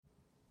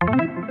It's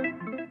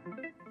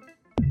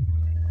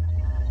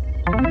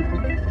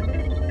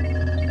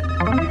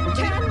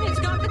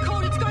got the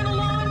code. It's going to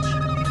launch.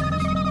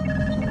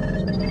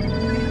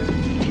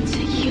 It's a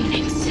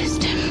Unix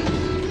system.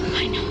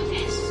 I know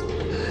this.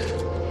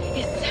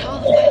 It's how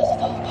the files of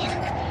the whole park.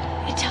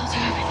 It tells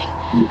you everything.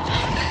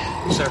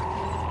 Sir,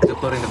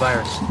 uploading the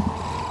virus.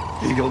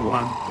 Eagle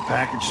 1, the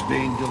package is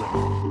being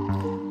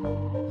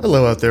delivered.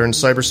 Hello out there in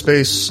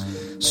cyberspace.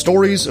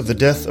 Stories of the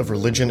death of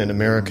religion in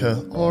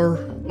America are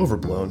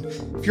overblown.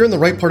 If you're in the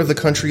right part of the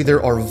country,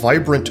 there are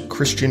vibrant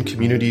Christian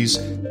communities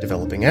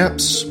developing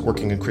apps,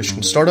 working in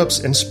Christian startups,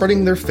 and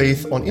spreading their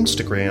faith on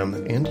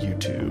Instagram and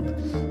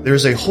YouTube.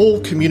 There's a whole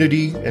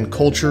community and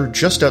culture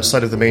just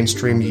outside of the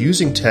mainstream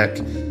using tech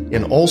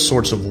in all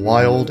sorts of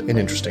wild and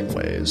interesting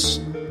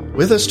ways.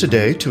 With us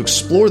today to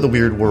explore the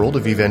weird world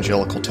of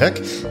evangelical tech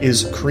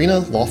is Karina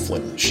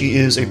Laughlin. She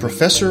is a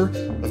professor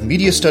of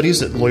media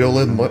studies at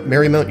Loyola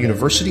Marymount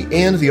University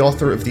and the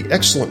author of the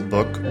excellent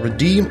book,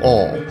 Redeem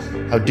All,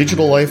 How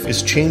Digital Life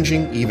is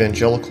Changing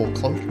Evangelical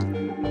Culture.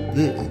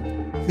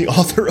 The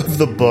author of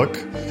the book,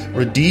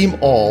 Redeem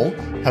All,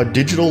 How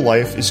Digital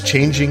Life is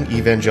Changing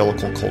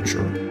Evangelical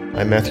Culture.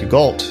 I'm Matthew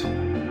Galt,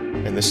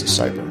 and this is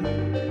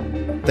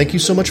Cyber. Thank you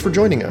so much for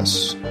joining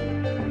us.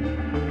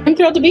 I'm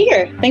thrilled to be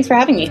here. Thanks for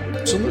having me.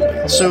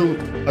 Absolutely. So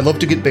I'd love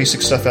to get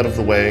basic stuff out of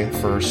the way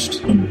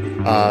first.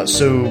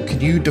 So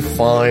can you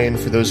define,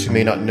 for those who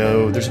may not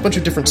know, there's a bunch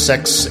of different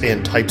sects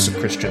and types of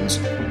Christians.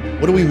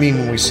 What do we mean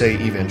when we say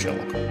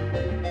evangelical?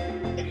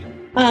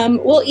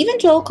 Well,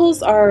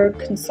 evangelicals are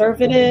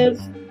conservative,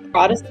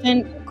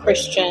 Protestant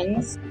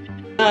Christians.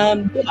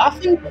 They've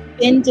often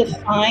been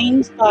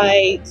defined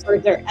by sort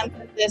of their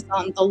emphasis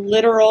on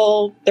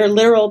their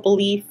literal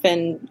belief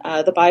in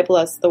the Bible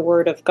as the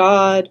Word of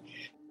God,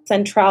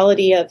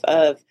 centrality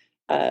of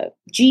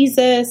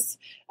Jesus,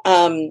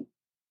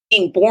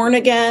 being born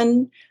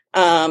again,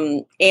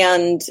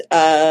 and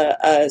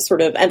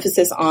sort of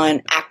emphasis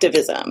on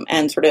activism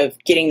and sort of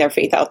getting their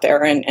faith out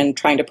there and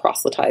trying to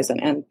proselytize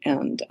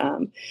and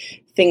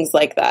things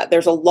like that.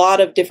 There's a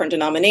lot of different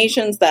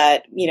denominations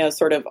that,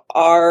 sort of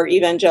are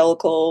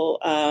evangelical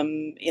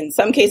in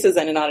some cases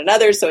and not in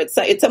others. So it's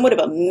somewhat of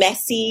a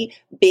messy,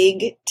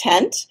 big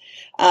tent.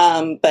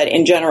 But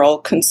in general,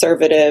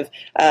 conservative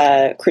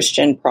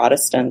Christian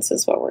Protestants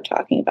is what we're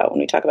talking about when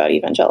we talk about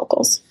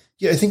evangelicals.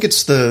 Yeah, I think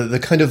it's the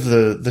kind of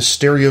the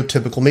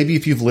stereotypical, maybe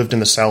if you've lived in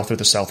the South or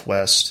the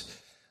Southwest,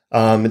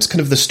 it's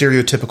kind of the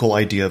stereotypical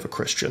idea of a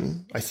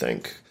Christian, I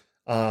think.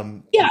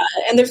 Yeah,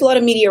 and there's a lot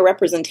of media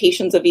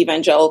representations of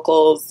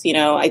evangelicals.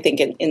 I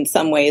think in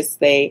some ways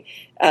they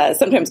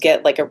sometimes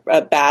get like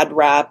a bad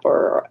rap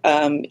or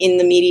in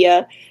the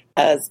media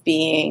as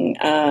being,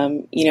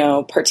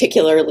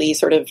 particularly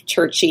sort of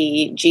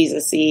churchy,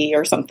 Jesus-y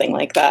or something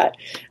like that.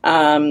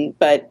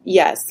 But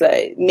yes,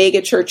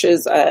 mega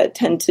churches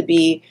tend to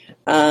be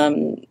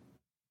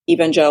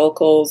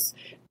evangelicals,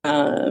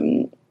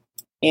 and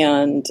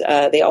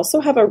they also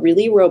have a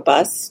really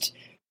robust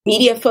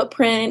media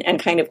footprint and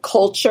kind of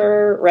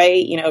culture,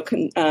 right?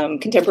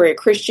 Contemporary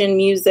Christian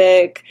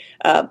music,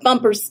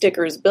 bumper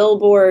stickers,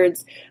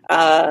 billboards.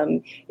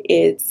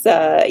 It's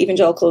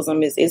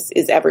evangelicalism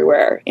is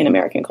everywhere in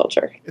American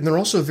culture, and they're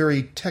also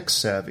very tech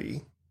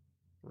savvy,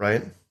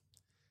 right?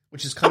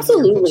 Which is kind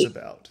Absolutely. of what your book's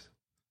about.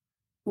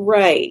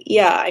 Right.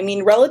 Yeah. I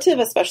mean, relative,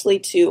 especially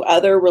to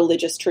other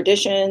religious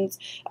traditions,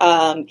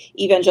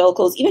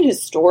 evangelicals, even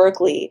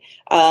historically,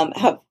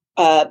 have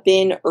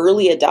been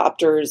early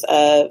adopters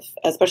of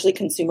especially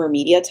consumer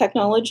media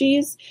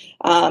technologies.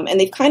 And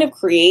they've kind of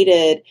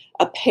created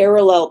a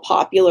parallel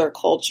popular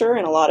culture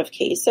in a lot of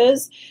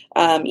cases,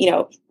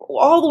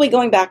 all the way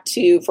going back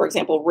to, for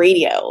example,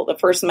 radio, the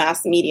first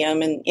mass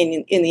medium in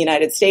the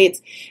United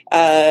States,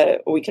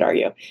 we could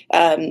argue.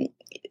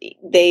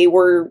 They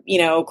were,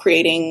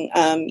 creating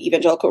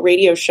evangelical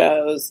radio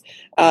shows,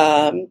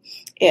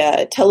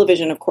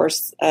 television, of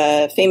course,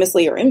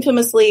 famously or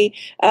infamously.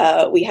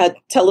 We had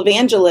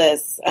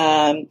televangelists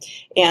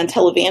and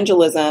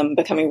televangelism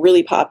becoming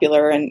really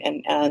popular, and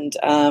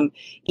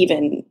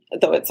even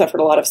though it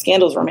suffered a lot of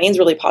scandals, remains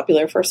really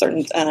popular for a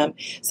certain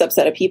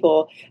subset of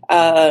people.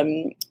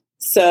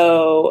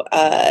 So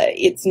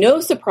it's no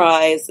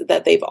surprise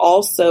that they've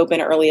also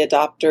been early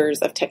adopters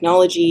of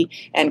technology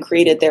and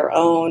created their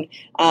own,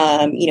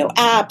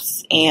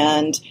 apps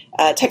and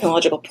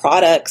technological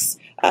products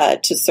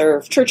to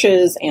serve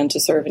churches and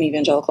to serve an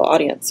evangelical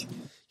audience.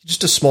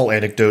 Just a small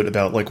anecdote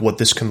about like what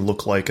this can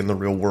look like in the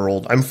real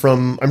world. I'm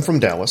from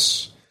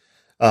Dallas,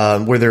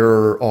 where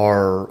there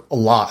are a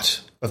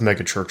lot of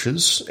mega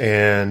churches,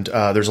 and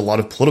there's a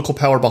lot of political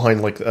power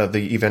behind like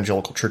the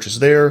evangelical churches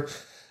there.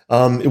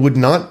 It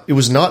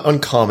was not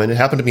uncommon. It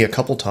happened to me a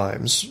couple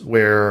times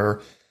where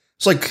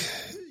it's like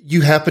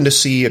you happen to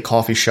see a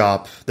coffee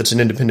shop that's an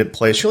independent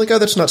place. You're like, oh,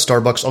 that's not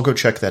Starbucks. I'll go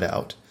check that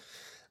out.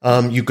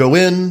 You go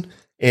in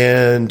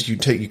and you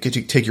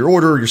take your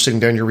order. You're sitting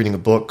down, you're reading a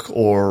book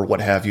or what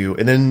have you.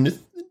 And then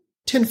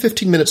 10,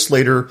 15 minutes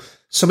later,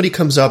 somebody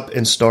comes up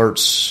and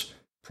starts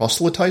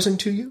proselytizing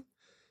to you,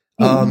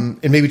 and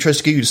maybe tries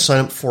to get you to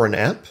sign up for an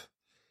app.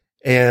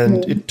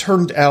 And it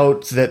turned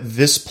out that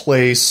this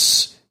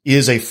place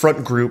is a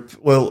front group,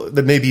 well,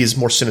 that maybe is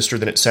more sinister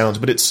than it sounds,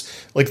 but it's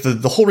like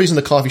the whole reason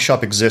the coffee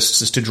shop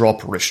exists is to draw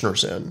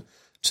parishioners in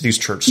to these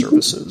church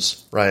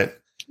services, right?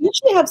 We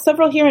actually have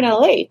several here in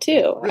LA,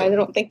 too. Really? I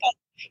don't think that...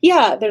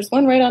 Yeah, there's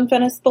one right on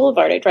Venice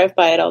Boulevard. I drive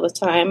by it all the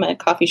time, a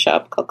coffee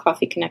shop called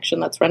Coffee Connection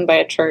that's run by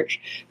a church.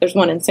 There's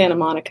one in Santa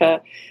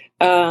Monica.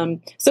 So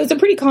it's a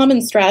pretty common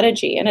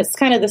strategy, and it's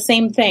kind of the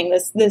same thing,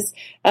 this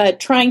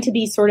trying to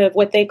be sort of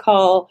what they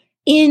call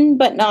in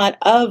but not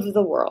of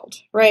the world,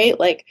 right?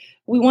 Like,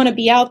 we want to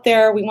be out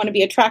there. We want to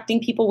be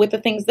attracting people with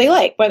the things they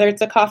like, whether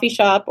it's a coffee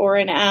shop or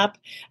an app.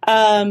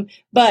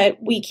 But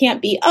we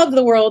can't be of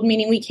the world,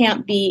 meaning we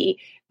can't be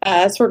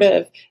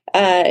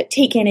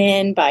taken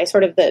in by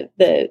sort of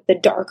the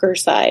darker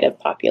side of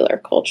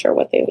popular culture,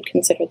 what they would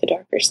consider the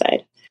darker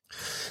side.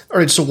 All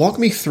right, so walk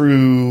me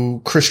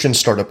through Christian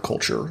startup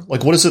culture.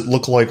 Like, what does it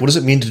look like? What does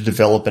it mean to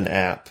develop an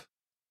app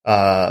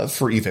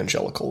for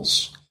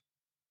evangelicals?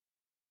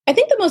 I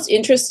think the most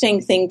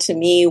interesting thing to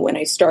me when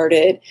I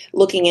started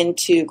looking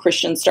into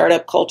Christian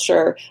startup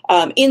culture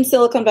in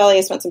Silicon Valley,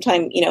 I spent some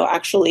time,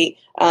 actually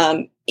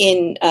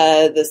in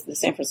the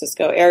San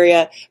Francisco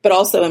area, but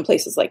also in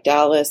places like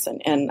Dallas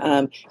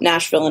and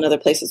Nashville and other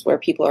places where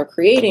people are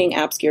creating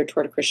apps geared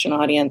toward a Christian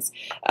audience.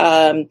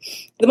 The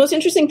most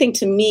interesting thing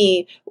to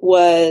me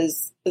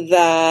was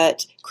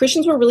that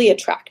Christians were really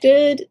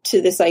attracted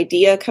to this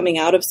idea coming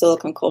out of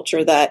Silicon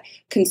culture that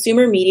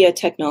consumer media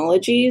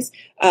technologies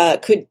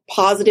could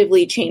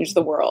positively change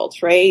the world,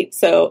 right?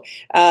 So,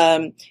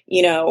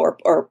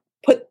 or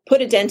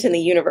put a dent in the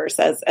universe,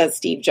 as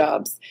Steve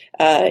Jobs,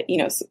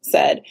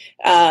 said.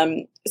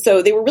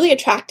 So they were really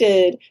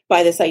attracted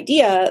by this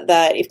idea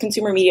that if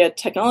consumer media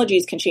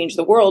technologies can change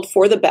the world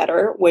for the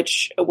better,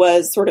 which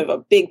was sort of a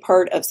big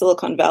part of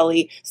Silicon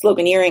Valley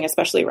sloganeering,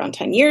 especially around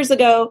 10 years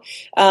ago,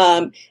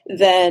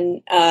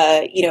 then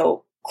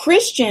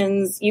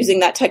Christians using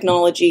that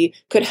technology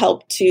could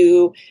help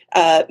to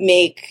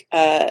make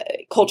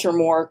culture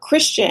more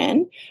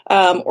Christian,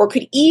 or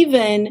could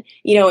even,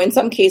 in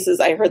some cases,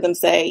 I heard them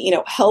say,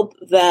 help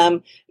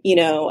them,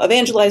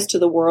 evangelize to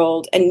the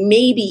world and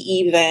maybe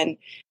even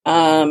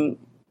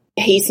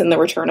hasten the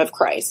return of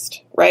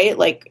Christ, right?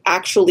 Like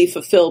actually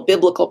fulfill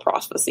biblical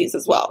prophecies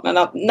as well.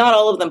 Now, not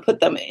all of them put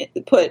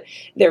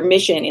their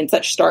mission in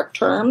such stark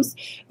terms,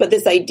 but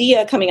this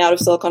idea coming out of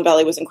Silicon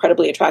Valley was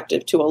incredibly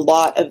attractive to a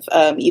lot of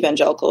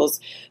evangelicals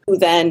who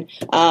then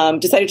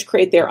decided to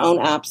create their own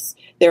apps,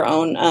 their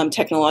own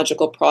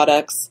technological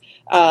products,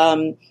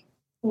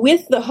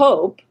 with the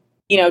hope,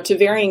 to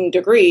varying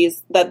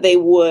degrees, that they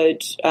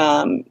would,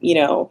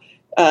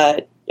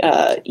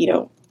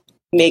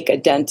 make a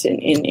dent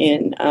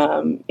in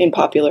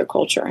popular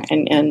culture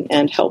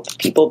and help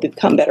people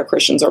become better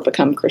Christians or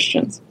become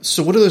Christians.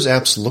 So what do those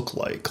apps look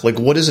like? Like,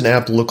 what does an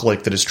app look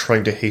like that is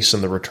trying to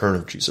hasten the return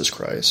of Jesus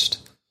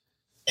Christ?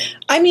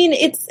 I mean,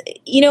 it's,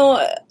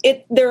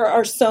 there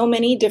are so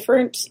many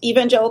different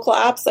evangelical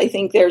apps. I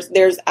think there's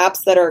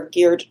apps that are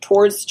geared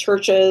towards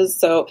churches.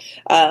 So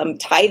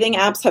tithing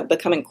apps have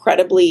become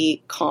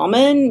incredibly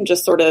common.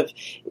 Just sort of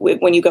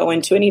when you go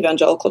into an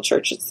evangelical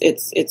church,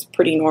 it's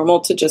pretty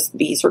normal to just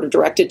be sort of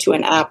directed to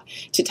an app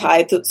to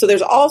tithe. So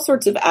there's all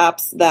sorts of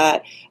apps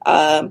that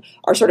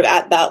are sort of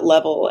at that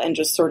level and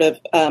just sort of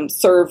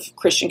serve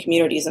Christian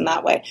communities in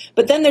that way.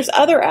 But then there's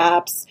other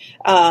apps,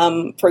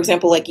 for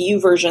example, like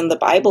YouVersion, the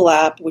Bible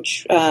app,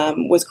 which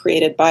was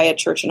created by a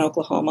church in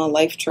Oklahoma,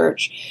 Life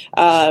Church,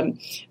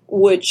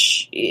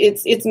 which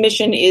its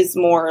mission is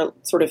more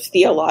sort of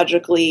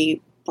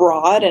theologically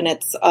broad, and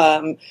it's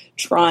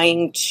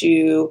trying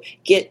to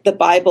get the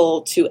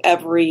Bible to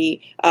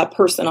every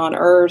person on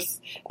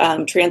earth,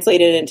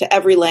 translated into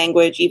every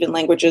language, even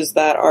languages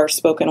that are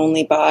spoken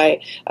only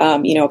by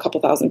a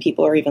couple thousand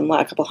people or even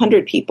a couple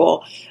hundred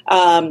people,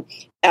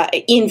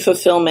 in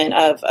fulfillment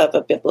of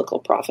a biblical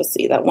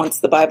prophecy that once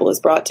the Bible is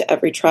brought to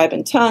every tribe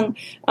and tongue,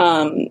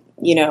 that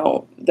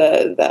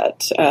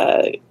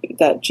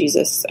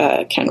Jesus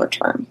can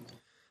return.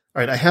 All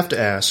right, I have to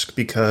ask,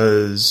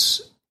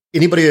 because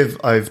anybody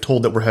I've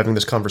told that we're having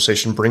this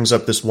conversation brings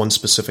up this one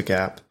specific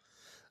app.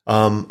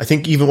 I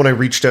think even when I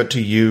reached out to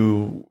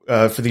you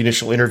for the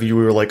initial interview,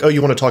 we were like, "Oh,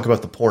 you want to talk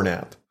about the porn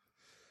app?"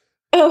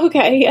 Oh,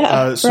 okay,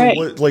 yeah. So, right.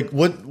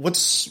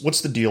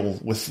 what's the deal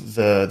with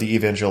the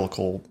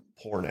evangelical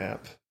porn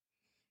app?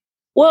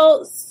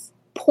 Well,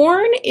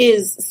 porn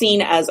is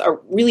seen as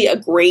really a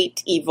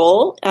great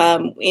evil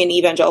in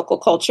evangelical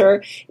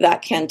culture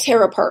that can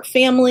tear apart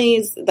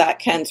families, that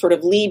can sort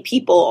of lead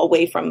people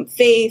away from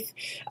faith.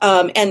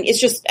 And it's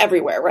just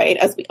everywhere, right?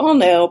 As we all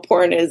know,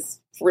 porn is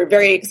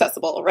very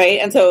accessible, right?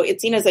 And so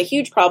it's seen as a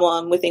huge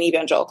problem within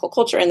evangelical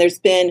culture. And there's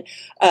been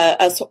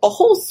a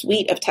whole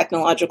suite of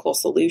technological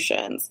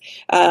solutions.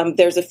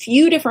 There's a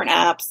few different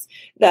apps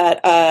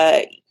that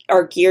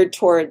are geared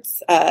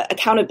towards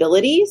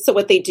accountability. So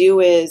what they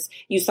do is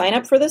you sign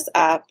up for this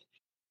app,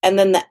 and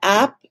then the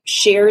app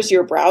shares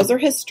your browser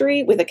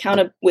history with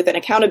an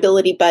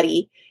accountability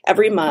buddy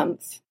every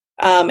month.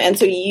 And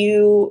so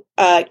you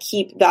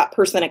keep that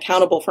person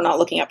accountable for not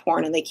looking at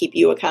porn, and they keep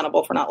you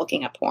accountable for not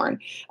looking at porn.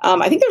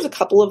 I think there's a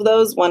couple of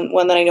those.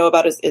 One that I know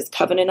about is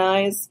Covenant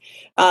Eyes.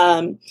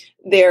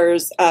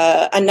 There's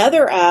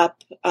another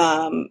app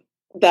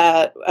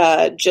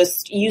that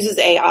just uses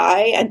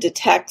AI and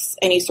detects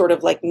any sort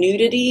of like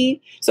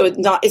nudity. So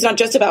it's not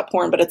just about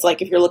porn, but it's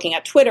like if you're looking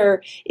at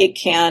Twitter,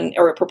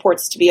 it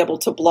purports to be able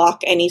to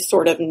block any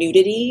sort of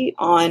nudity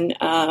on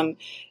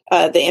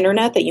the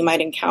internet that you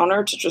might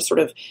encounter, to just sort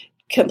of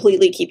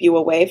completely keep you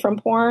away from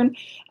porn.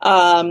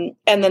 And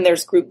then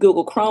there's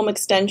Google Chrome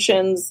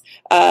extensions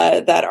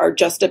that are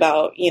just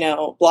about,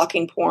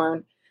 blocking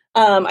porn.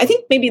 I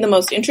think maybe the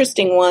most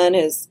interesting one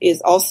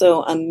is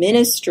also a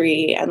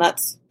ministry, and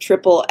that's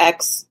Triple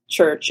X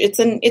Church. It's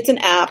an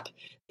app.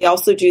 They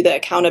also do the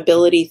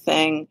accountability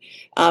thing.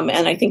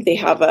 And I think they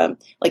have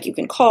you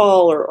can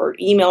call or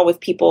email with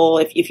people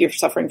if you're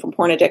suffering from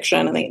porn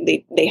addiction, and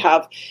they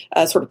have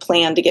a sort of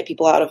plan to get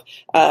people out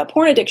of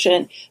porn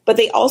addiction. But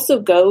they also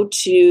go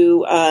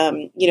to,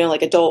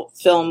 like adult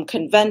film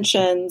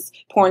conventions,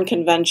 porn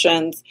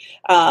conventions,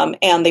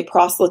 and they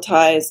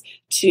proselytize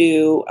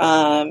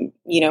to,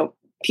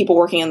 people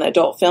working in the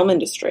adult film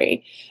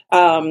industry.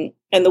 And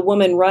the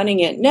woman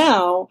running it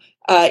now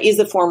is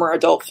a former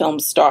adult film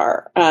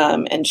star,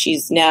 and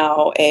she's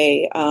now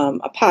a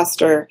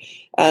pastor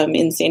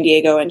in San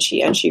Diego, and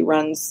she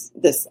runs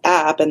this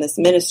app and this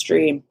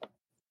ministry.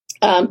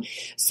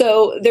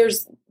 So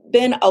there's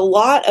been a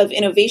lot of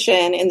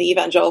innovation in the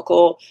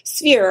evangelical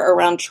sphere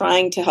around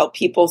trying to help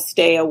people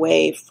stay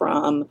away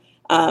from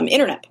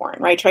internet porn,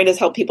 right? Trying to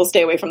help people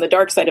stay away from the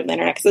dark side of the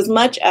internet. Because as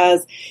much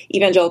as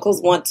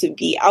evangelicals want to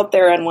be out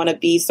there and want to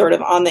be sort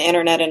of on the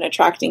internet and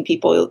attracting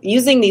people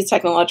using these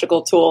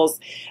technological tools,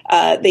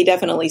 they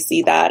definitely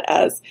see that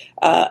as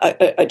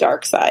a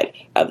dark side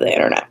of the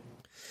internet.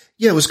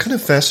 Yeah, it was kind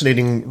of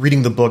fascinating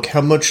reading the book.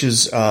 How much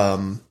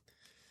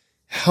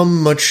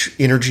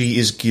energy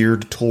is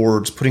geared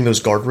towards putting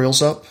those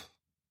guardrails up?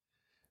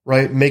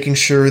 Right, making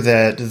sure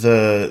that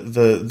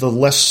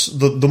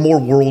the more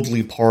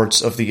worldly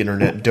parts of the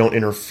internet don't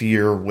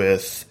interfere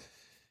with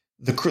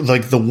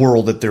the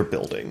world that they're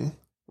building.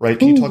 Right?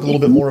 Can you talk a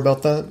little bit more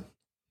about that?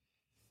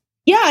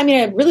 Yeah, I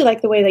mean, I really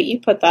like the way that you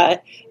put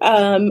that.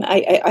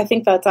 I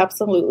think that's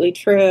absolutely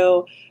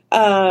true,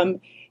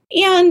 and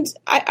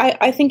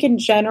I think in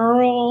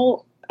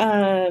general,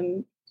 I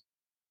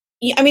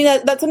mean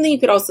that's something you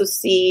could also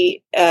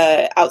see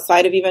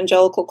outside of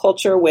evangelical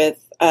culture with.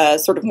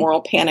 Sort of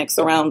moral panics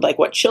around like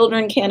what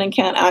children can and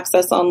can't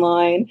access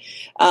online.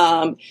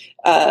 But,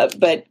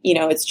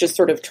 it's just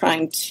sort of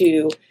trying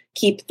to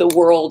keep the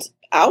world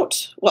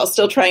out while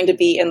still trying to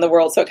be in the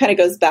world. So it kind of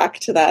goes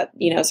back to that,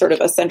 sort of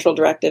a central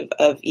directive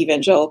of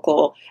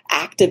evangelical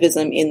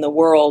activism in the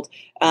world,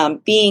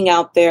 being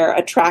out there,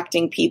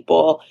 attracting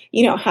people,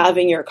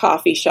 having your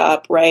coffee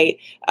shop, right?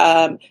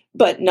 But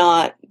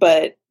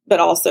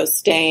also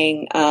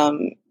staying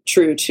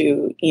true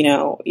to,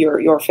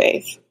 your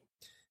faith.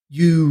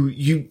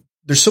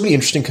 There's so many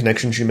interesting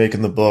connections you make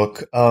in the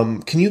book.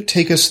 Can you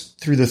take us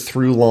through the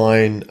through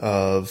line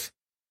of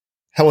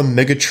how a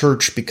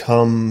megachurch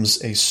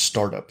becomes a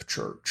startup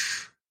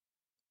church?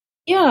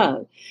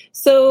 Yeah.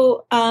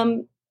 So,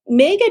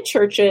 mega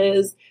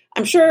churches,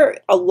 I'm sure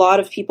a lot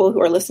of people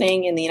who are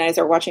listening in the United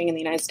States or watching in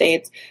the United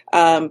States,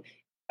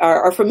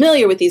 are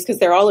familiar with these because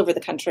they're all over the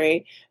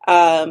country.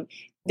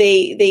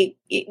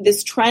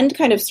 This trend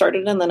kind of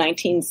started in the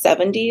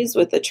 1970s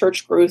with the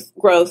church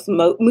growth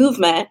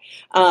movement,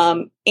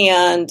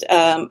 and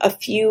a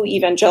few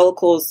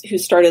evangelicals who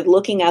started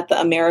looking at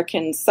the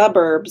American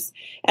suburbs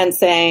and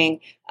saying,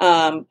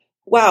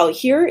 wow,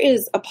 here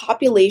is a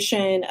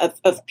population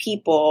of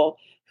people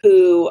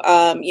who,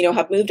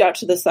 have moved out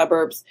to the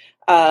suburbs.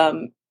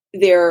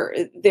 They're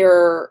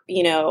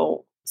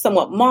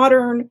somewhat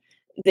modern.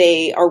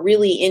 They are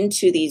really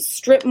into these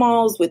strip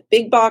malls with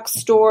big box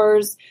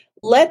stores.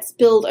 Let's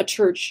build a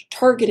church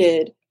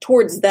targeted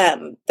towards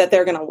them that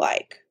they're going to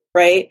like,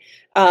 right?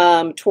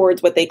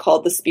 Towards what they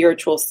called the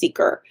spiritual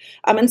seeker.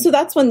 And so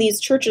that's when these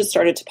churches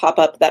started to pop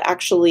up that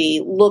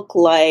actually look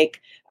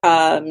like,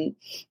 and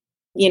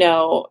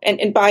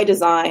by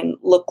design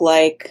look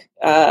like,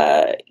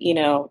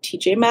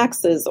 TJ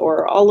Maxx's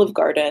or Olive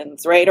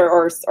Gardens, right?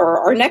 Or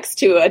are next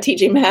to a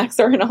TJ Maxx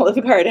or an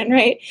Olive Garden,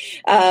 right?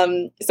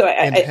 So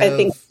I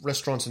think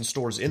restaurants and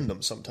stores in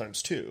them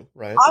sometimes too,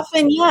 right?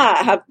 Often,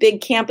 yeah, have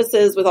big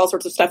campuses with all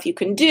sorts of stuff you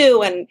can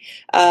do, and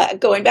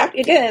going back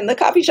again, the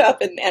coffee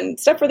shop and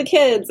stuff for the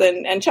kids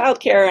and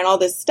childcare and all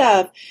this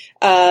stuff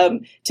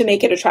to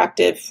make it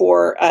attractive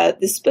for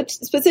this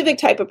specific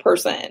type of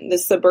person,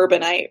 this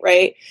suburbanite,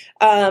 right?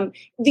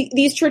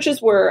 These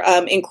churches were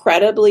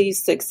incredibly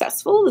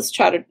successful. This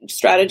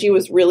strategy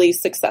was really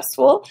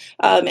successful,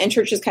 and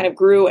churches kind of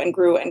grew and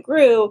grew and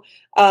grew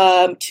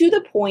to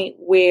the point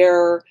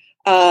where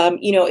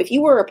if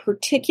you were a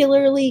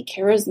particularly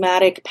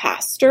charismatic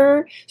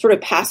pastor, sort of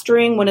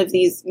pastoring one of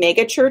these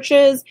mega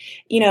churches,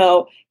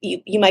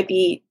 you might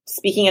be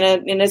speaking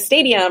in a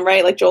stadium,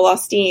 right? Like Joel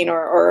Osteen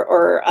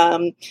or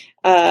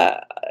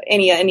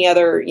any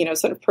other,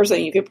 sort of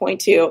person you could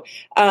point to.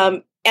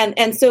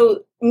 And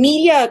so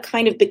media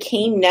kind of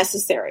became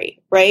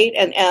necessary, right?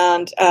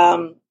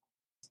 And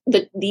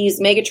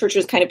these mega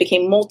churches kind of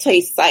became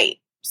multi-site.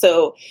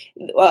 So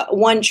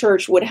one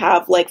church would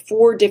have like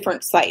 4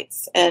 different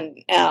sites,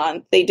 and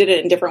they did it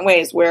in different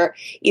ways, where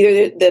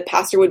either the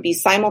pastor would be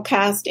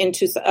simulcast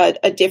into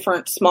a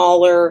different,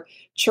 smaller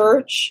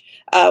church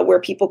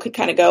where people could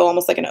kind of go,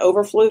 almost like an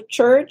overflow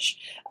church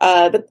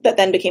that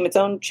then became its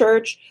own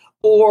church,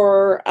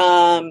 or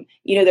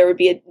there would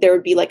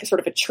be like a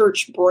sort of a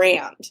church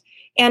brand.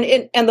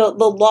 And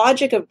the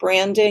logic of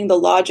branding, the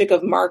logic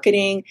of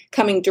marketing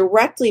coming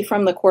directly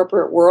from the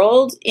corporate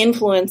world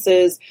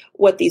influences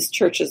what these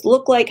churches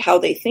look like, how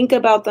they think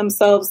about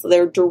themselves.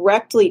 They're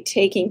directly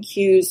taking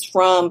cues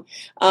from,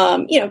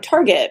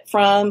 Target,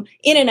 from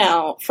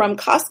In-N-Out, from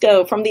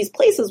Costco, from these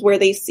places where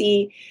they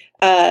see,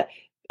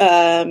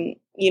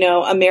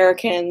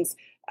 Americans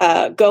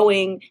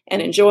going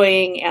and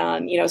enjoying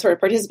and, sort of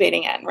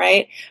participating in,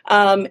 right?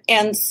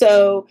 And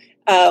so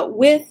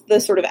with the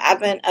sort of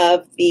advent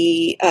of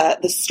the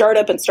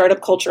startup and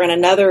startup culture and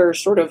another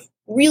sort of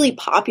really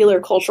popular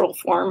cultural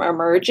form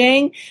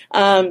emerging,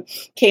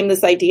 came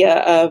this idea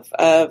of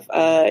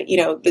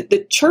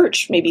the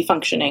church maybe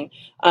functioning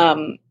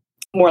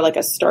more like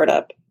a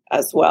startup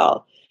as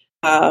well.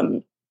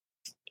 And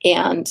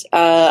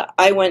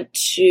I went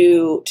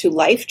to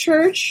Life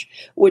Church,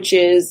 which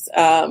is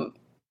probably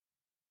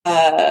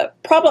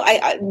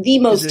the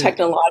most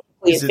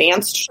technologically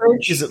advanced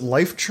church. Is it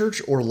Life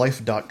Church or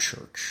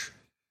Life.Church?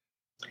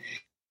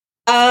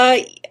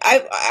 I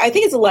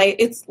think it's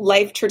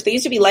Life Church. They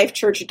used to be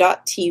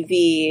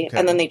lifechurch.tv, okay,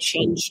 and then they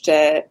changed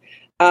it.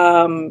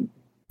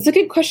 It's a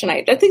good question.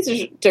 I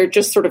think they're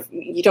just sort of,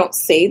 you don't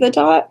say the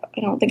dot.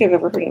 I don't think I've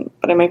ever heard it,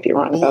 but I might be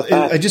wrong about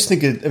that. I just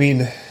think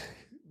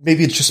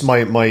maybe it's just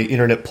my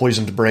internet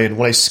poisoned brain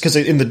because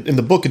in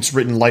the book it's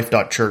written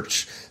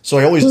Life.Church, so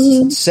I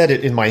always said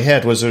it in my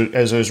head as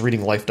I was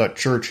reading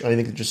Life.Church. I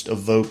think it just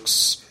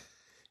evokes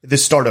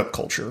this startup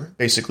culture,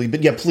 basically.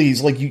 But yeah,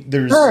 please,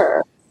 there's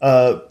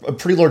a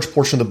pretty large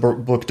portion of the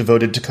book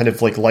devoted to kind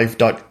of like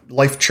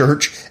Life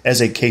Church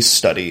as a case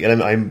study,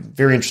 and I'm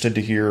very interested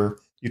to hear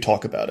you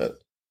talk about it.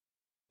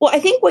 Well, I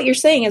think what you're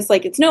saying is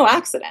it's no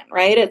accident,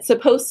 right? It's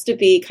supposed to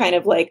be kind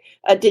of like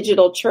a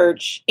digital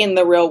church in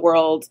the real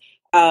world.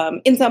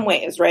 In some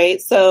ways, right?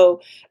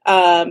 So,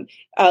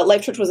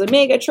 Life Church was a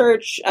mega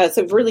church. It's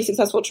a really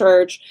successful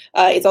church.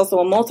 It's also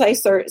a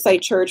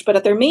multi-site church, but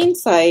at their main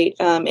site,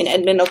 in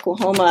Edmond,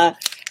 Oklahoma,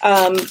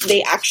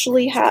 they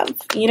actually have,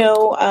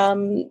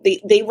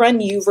 they run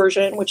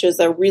YouVersion, which is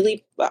a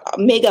really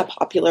mega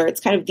popular,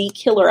 it's kind of the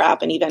killer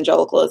app in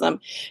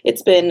evangelicalism.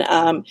 It's been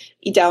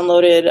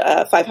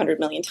downloaded 500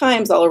 million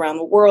times all around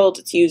the world.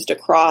 It's used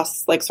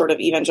across sort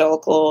of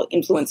evangelical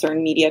influencer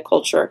and media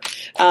culture.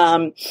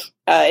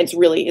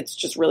 It's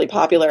just really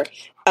popular.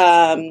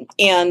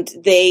 And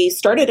they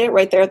started it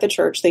right there at the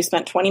church. They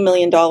spent $20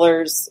 million.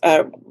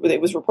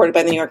 It was reported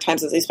by the New York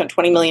Times that they spent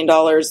 $20 million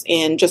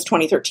in just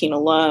 2013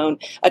 alone,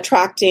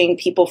 attracting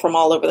people from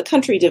all over the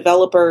country,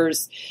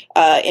 developers,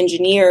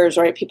 engineers,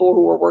 right? People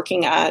who were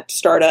working at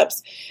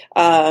startups,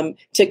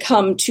 to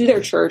come to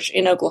their church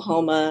in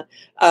Oklahoma,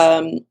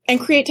 and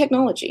create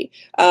technology.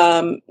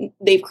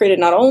 They've created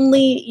not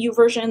only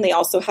YouVersion, they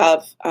also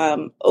have,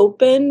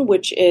 Open,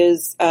 which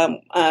is,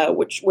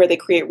 where they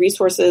create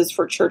resources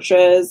for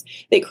churches.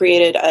 They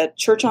created a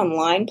church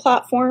online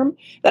platform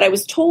that I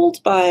was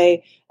told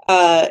by,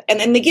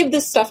 and they give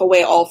this stuff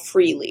away all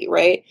freely,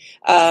 right?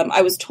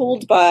 I was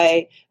told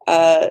by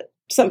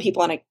some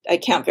people, and I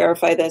can't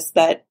verify this,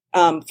 that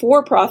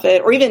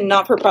for-profit or even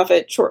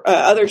not-for-profit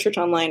other church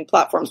online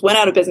platforms went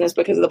out of business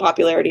because of the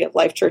popularity of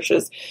Life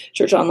Church's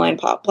church online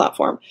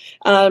platform.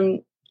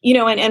 And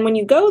when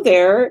you go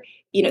there,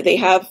 they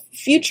have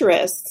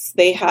futurists,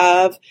 they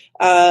have,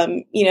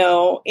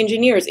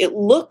 engineers. It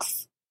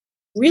looks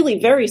really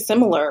very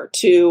similar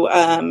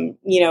to,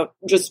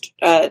 just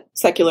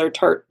secular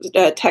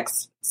tech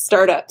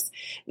startups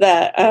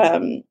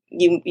that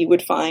you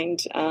would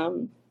find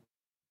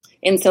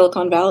in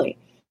Silicon Valley.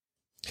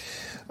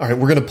 All right,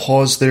 we're going to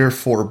pause there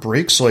for a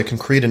break so I can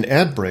create an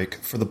ad break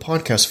for the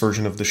podcast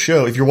version of the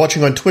show. If you're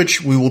watching on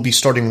Twitch, we will be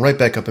starting right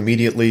back up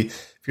immediately.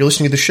 If you're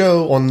listening to the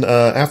show on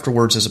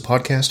afterwards as a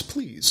podcast,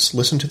 please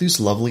listen to these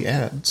lovely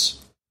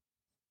ads.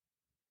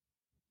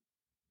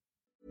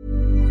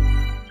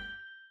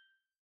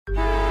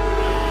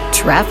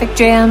 Traffic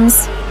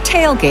jams,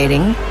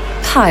 tailgating,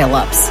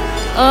 pile-ups.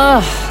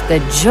 Ugh, the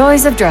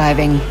joys of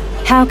driving.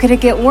 How could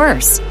it get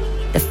worse?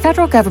 The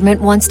federal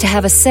government wants to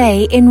have a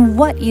say in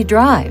what you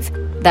drive.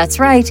 That's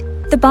right.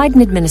 The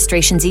Biden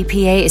administration's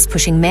EPA is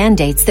pushing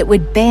mandates that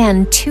would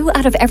ban 2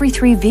 out of every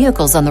 3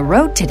 vehicles on the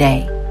road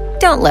today.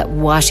 Don't let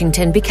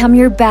Washington become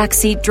your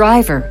backseat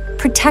driver.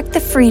 Protect the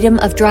freedom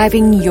of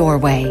driving your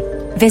way.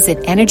 Visit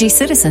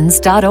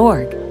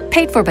EnergyCitizens.org.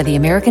 Paid for by the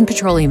American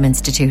Petroleum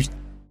Institute.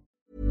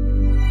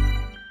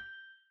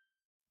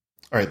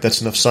 All right,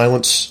 that's enough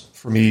silence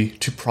for me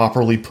to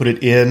properly put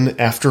it in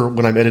after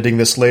when I'm editing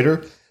this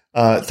later.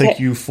 Thank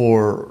you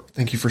for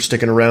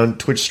sticking around,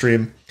 Twitch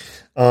stream.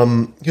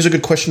 Here's a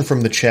good question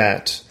from the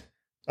chat.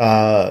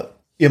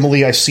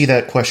 Emily, I see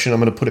that question. I'm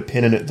going to put a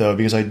pin in it though,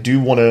 because I do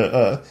want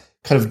to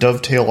kind of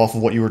dovetail off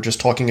of what you were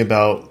just talking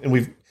about. And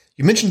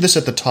you mentioned this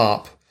at the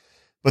top,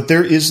 but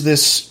there is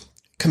this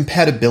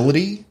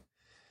compatibility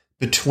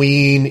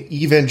between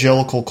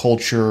evangelical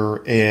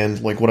culture and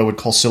like what I would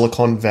call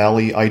Silicon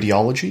Valley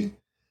ideology.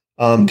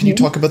 Can you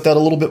talk about that a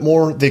little bit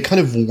more? They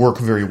kind of work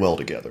very well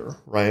together,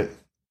 right?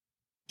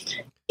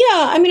 Yeah,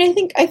 I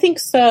mean, I think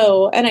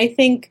so. And I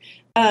think,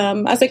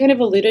 as I kind of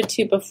alluded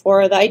to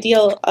before, the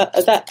ideal,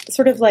 that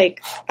sort of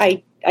like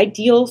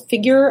ideal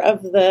figure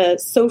of the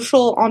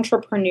social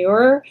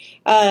entrepreneur,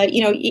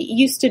 it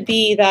used to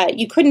be that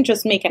you couldn't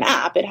just make an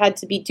app. It had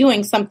to be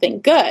doing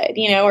something good,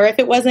 or if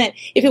it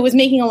was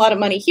making a lot of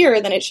money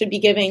here, then it should be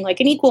giving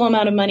like an equal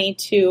amount of money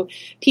to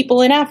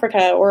people in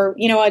Africa, or,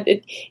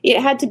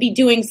 it had to be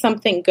doing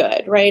something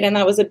good, right? And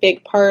that was a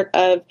big part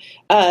of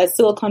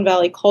Silicon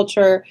Valley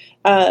culture,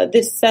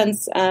 this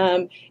sense,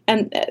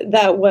 and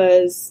that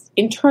was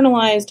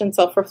internalized and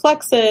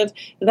self-reflexive,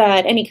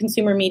 that any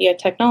consumer media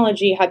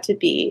technology had to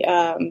be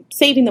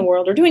saving the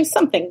world or doing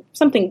something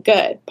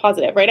good,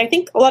 positive, right? I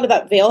think a lot of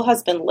that veil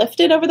has been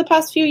lifted over the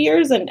past few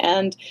years,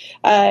 and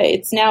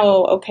it's now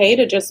okay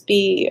to just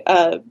be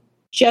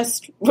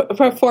just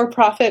a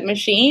for-profit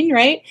machine,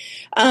 right?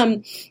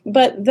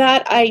 But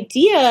that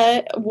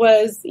idea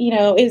was,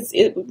 is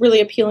really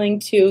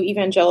appealing to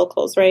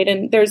evangelicals, right?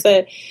 And there's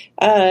a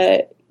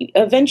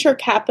venture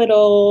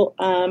capital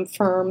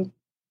firm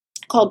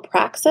called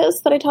Praxis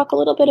that I talk a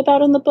little bit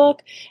about in the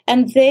book,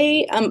 and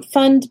they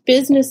fund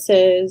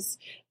businesses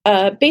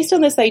based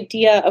on this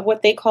idea of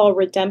what they call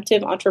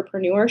redemptive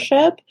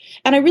entrepreneurship.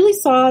 And I really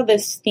saw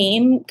this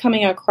theme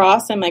coming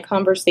across in my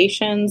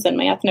conversations and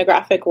my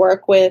ethnographic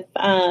work with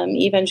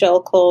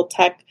evangelical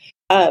tech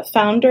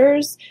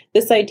founders,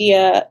 this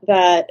idea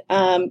that,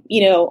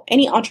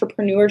 any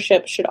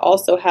entrepreneurship should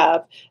also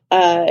have,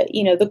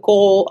 the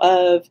goal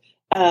of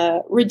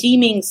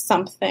redeeming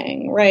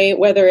something, right?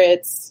 Whether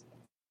it's,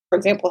 for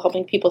example,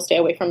 helping people stay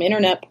away from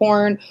internet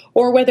porn,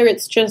 or whether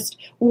it's just,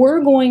 we're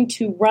going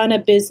to run a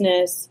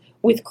business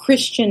with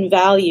Christian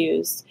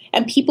values,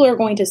 and people are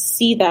going to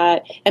see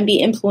that and be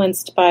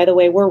influenced by the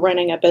way we're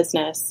running a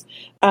business.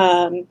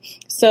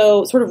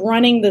 So sort of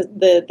running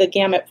the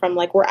gamut from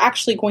like, we're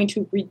actually going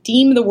to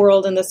redeem the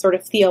world in this sort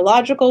of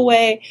theological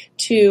way,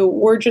 to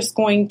we're just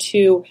going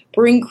to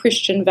bring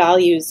Christian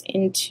values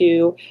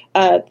into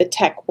the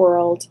tech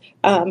world,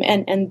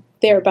 and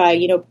thereby,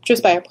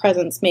 just by our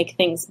presence, make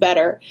things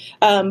better.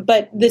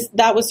 But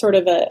that was sort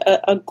of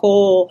a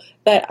goal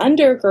that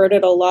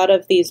undergirded a lot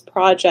of these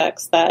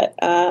projects that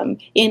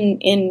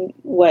in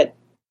what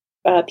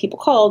people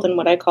called, and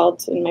what I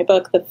called in my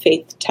book, the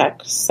faith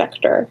tech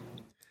sector.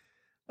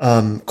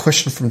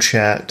 Question from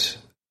chat.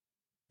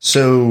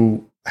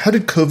 So how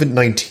did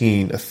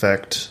COVID-19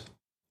 affect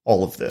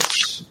all of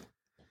this?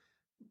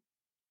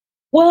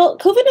 Well,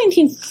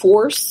 COVID-19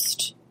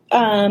 forced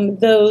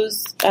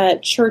those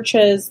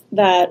churches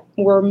that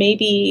were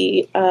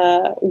maybe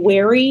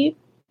wary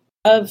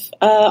of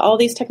all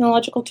these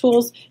technological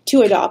tools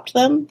to adopt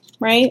them,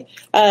 right?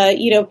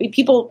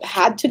 People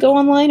had to go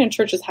online, and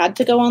churches had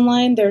to go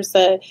online. There's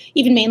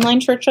even mainline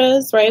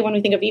churches, right? When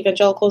we think of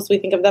evangelicals, we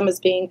think of them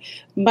as being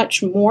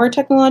much more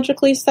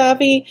technologically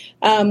savvy,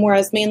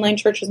 whereas mainline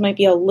churches might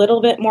be a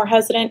little bit more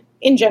hesitant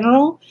in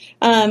general.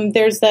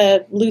 There's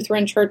a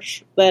Lutheran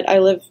church that I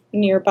live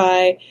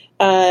nearby,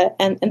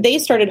 and they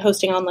started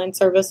hosting online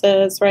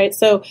services, right?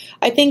 So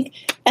I think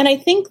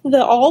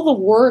all the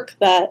work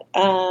that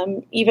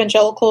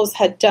evangelicals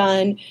had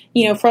done,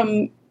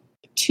 from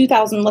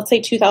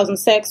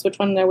 2006, which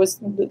when there was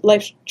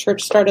Life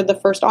Church started the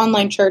first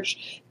online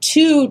church,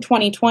 to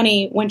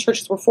 2020, when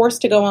churches were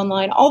forced to go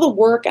online, all the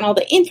work and all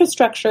the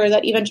infrastructure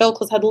that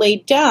evangelicals had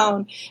laid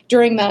down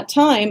during that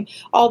time,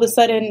 all of a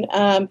sudden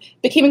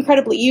became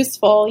incredibly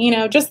useful,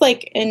 just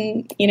like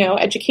in,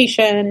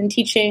 education and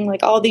teaching,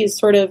 like all these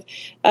sort of,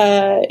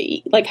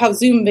 like how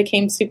Zoom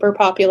became super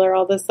popular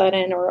all of a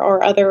sudden, or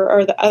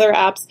the other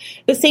apps.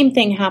 The same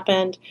thing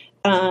happened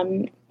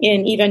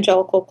in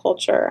evangelical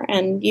culture.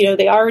 And,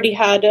 they already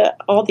had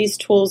all these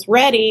tools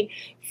ready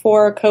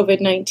for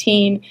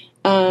COVID-19,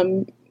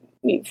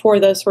 for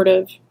the sort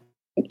of,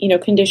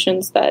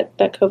 conditions that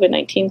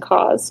COVID-19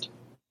 caused,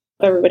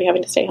 everybody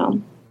having to stay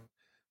home.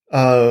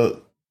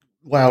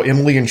 Wow,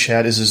 Emily in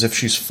chat is as if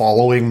she's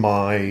following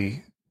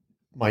my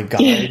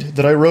guide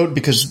that I wrote,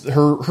 because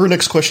her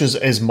next question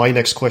is my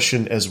next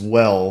question as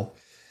well.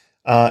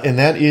 And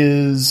that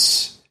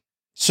is,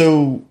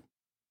 so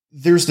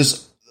there's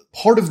this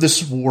part of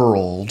this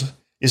world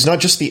is not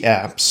just the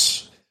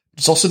apps,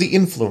 it's also the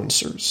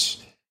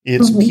influencers.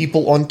 It's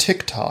people on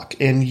TikTok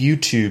and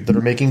YouTube that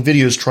are making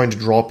videos trying to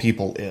draw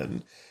people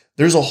in.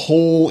 There's a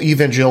whole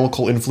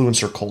evangelical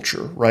influencer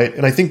culture, right?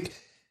 And I think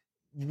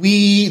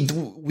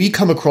we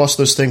come across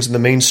those things in the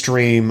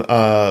mainstream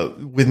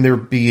when they're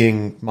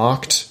being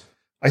mocked,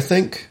 I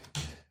think.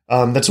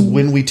 That's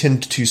when we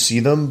tend to see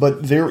them, but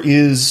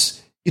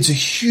it's a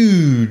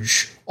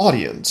huge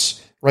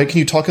audience, right? Can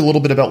you talk a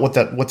little bit about what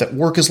that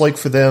work is like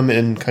for them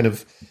and kind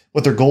of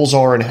what their goals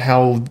are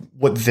and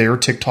what their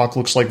TikTok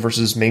looks like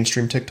versus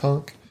mainstream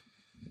TikTok?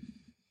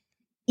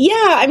 Yeah,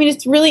 I mean,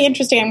 it's really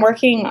interesting. I'm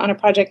working on a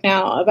project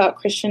now about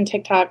Christian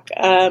TikTok.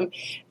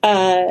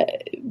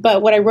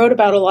 But what I wrote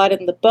about a lot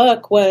in the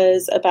book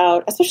was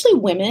about especially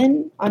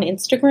women on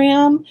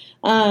Instagram.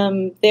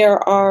 There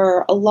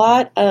are a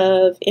lot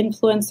of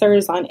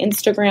influencers on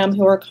Instagram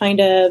who are kind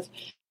of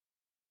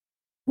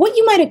what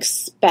you might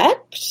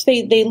expect.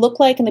 They look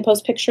like, and they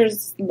post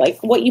pictures like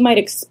what you might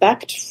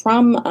expect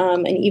from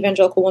an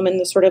evangelical woman,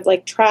 the sort of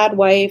like trad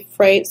wife,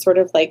 right? Sort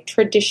of like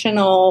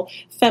traditional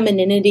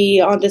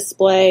femininity on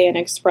display and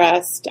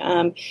expressed.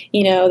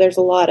 There's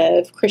a lot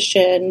of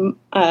Christian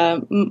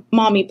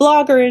mommy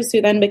bloggers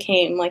who then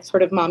became like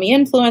sort of mommy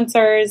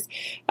influencers.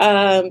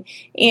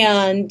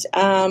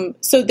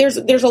 So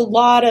there's a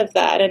lot of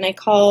that. And I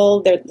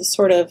call their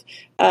sort of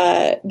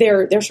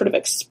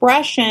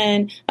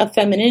expression of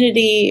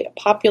femininity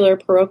popular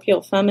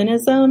parochial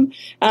feminism,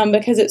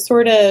 because it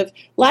sort of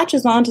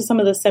latches on to some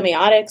of the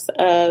semiotics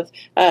of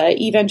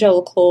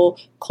evangelical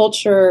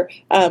culture,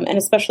 and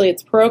especially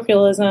its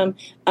parochialism,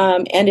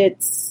 and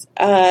its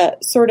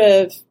sort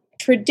of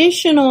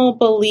traditional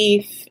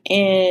belief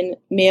in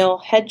male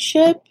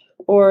headship,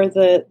 or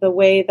the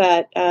way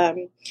that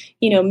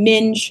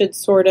men should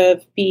sort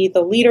of be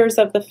the leaders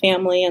of the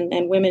family,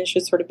 and women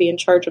should sort of be in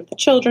charge of the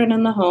children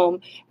and the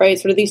home, right?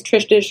 Sort of these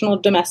traditional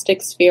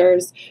domestic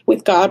spheres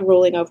with God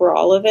ruling over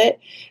all of it.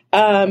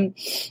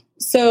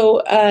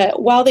 So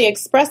while they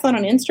express that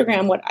on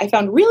Instagram, what I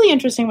found really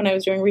interesting when I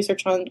was doing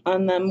research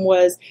on them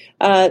was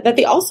that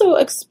they also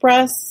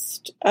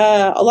expressed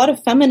a lot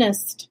of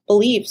feminist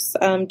beliefs,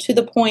 to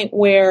the point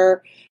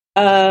where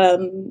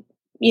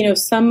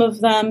some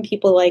of them,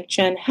 people like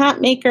Jen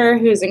Hatmaker,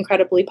 who's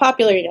incredibly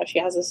popular. She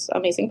has this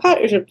amazing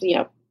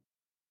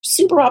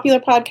super popular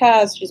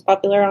podcast. She's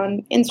popular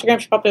on Instagram.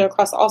 She's popular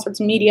across all sorts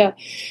of media.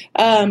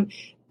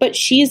 But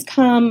she's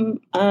come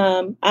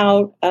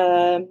out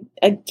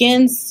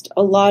against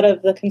a lot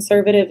of the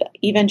conservative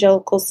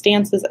evangelical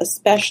stances,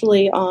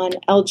 especially on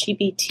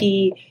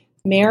LGBT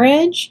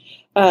marriage.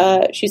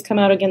 She's come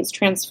out against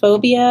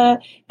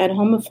transphobia and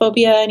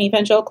homophobia in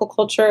evangelical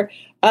culture.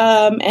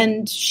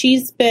 And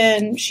she's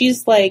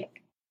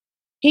like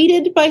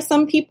hated by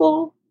some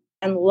people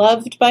and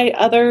loved by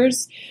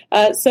others.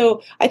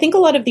 So I think a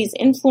lot of these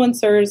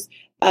influencers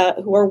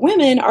who are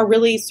women are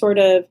really sort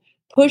of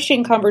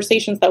pushing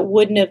conversations that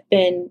wouldn't have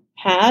been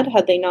had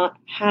they not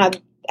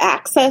had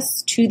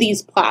access to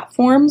these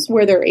platforms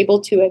where they're able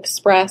to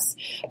express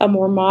a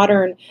more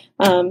modern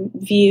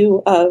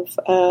view of,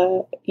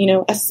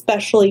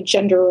 especially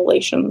gender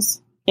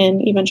relations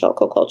in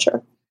evangelical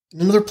culture.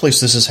 Another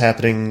place this is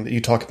happening that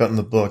you talk about in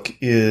the book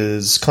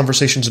is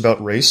conversations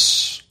about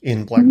race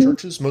in Black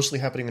churches, mostly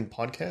happening in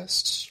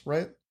podcasts,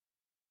 right?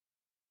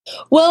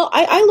 Well,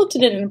 I looked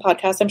at it in a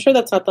podcast. I'm sure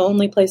that's not the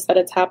only place that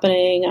it's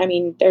happening. I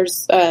mean,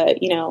 there's,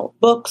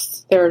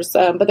 books, there's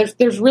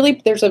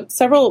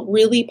several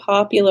really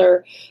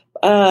popular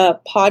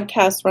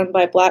podcasts run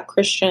by Black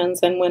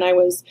Christians. And when I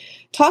was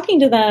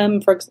talking to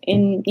them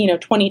in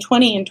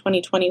 2020 and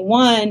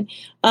 2021,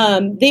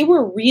 they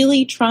were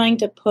really trying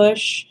to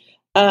push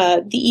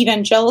the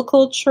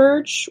evangelical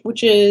church,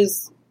 which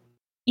is,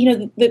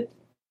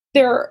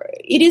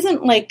 it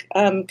isn't like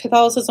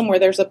Catholicism where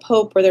there's a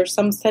pope or there's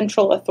some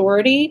central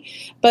authority,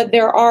 but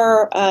there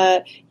are,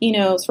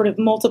 sort of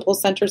multiple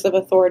centers of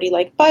authority,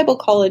 like Bible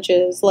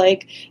colleges,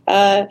 like,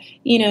 the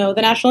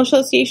National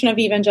Association of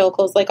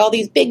Evangelicals, like all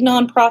these big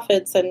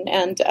nonprofits and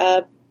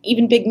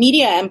even big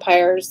media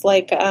empires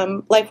like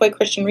Lifeway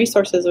Christian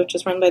Resources, which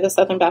is run by the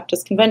Southern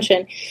Baptist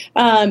Convention.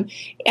 And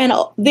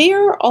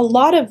there, a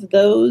lot of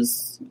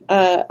those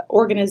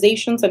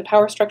organizations and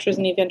power structures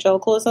in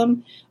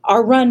evangelicalism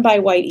are run by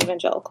white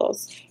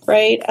evangelicals,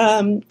 right?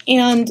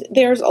 And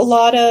there's a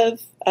lot of,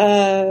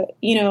 great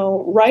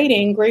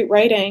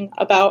writing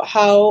about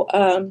how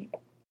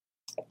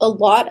a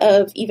lot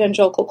of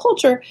evangelical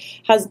culture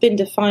has been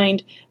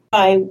defined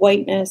by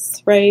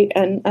whiteness, right?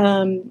 And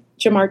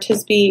Jemar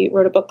Tisby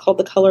wrote a book called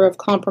The Color of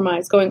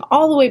Compromise, going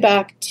all the way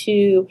back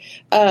to,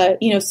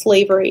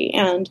 slavery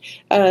and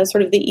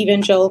sort of the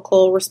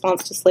evangelical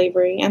response to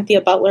slavery.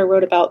 Anthea Butler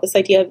wrote about this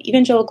idea of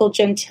evangelical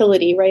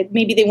gentility, right?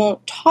 Maybe they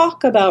won't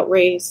talk about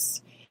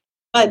race,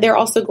 but they're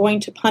also going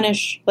to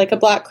punish like a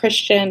Black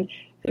Christian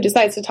who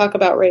decides to talk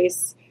about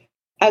race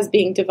as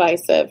being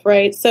divisive,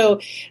 right? So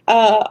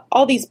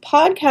all these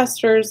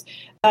podcasters,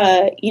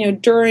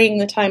 during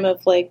the time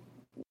of the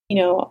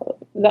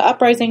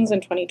uprisings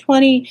in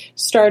 2020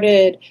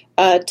 started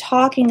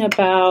talking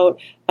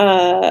about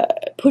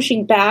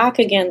pushing back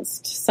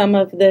against some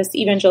of this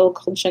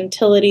evangelical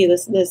gentility,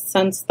 this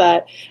sense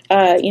that,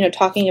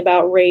 talking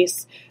about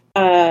race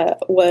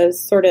was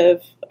sort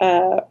of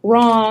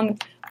wrong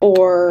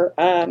or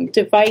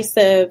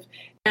divisive.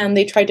 and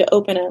they tried to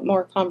open up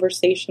more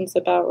conversations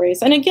about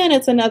race. And again,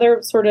 it's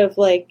another sort of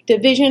like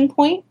division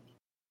point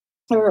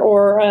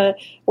or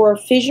a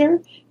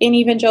fissure in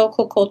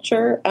evangelical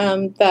culture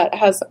that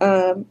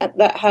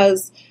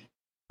has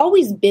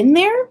always been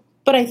there.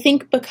 But I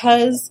think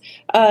because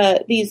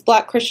these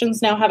Black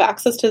Christians now have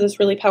access to this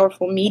really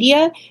powerful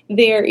media,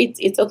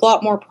 it's a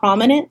lot more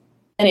prominent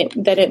than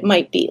it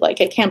might be. Like,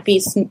 it can't be,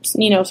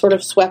 sort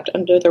of swept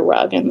under the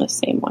rug in the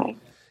same way.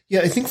 Yeah,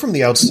 I think from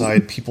the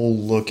outside, people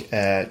look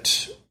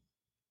at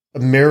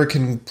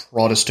American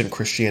Protestant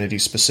Christianity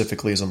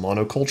specifically as a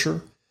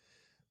monoculture.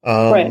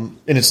 Right. And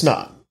it's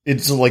not.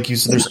 It's like you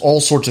said, there's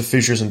all sorts of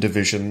fissures and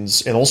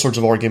divisions and all sorts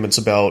of arguments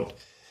about,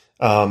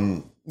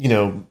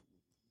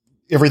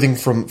 everything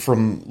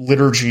from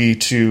liturgy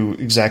to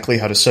exactly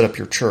how to set up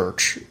your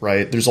church,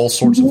 right? There's all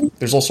sorts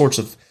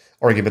of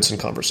arguments and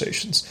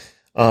conversations.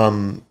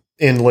 And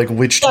like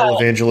which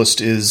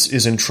televangelist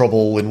is in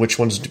trouble and which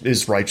one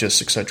is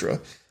righteous, etc.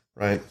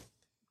 Right?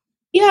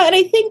 Yeah, and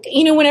I think,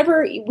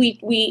 whenever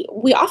we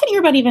often hear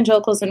about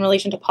evangelicals in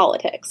relation to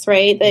politics,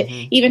 right? That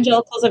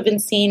evangelicals have been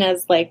seen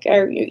as like,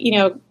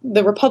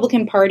 the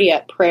Republican Party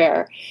at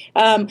prayer.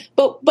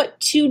 But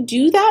to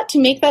do that, to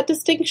make that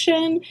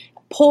distinction,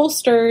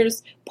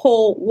 pollsters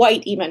poll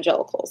white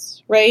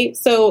evangelicals, right?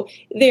 So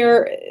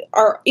there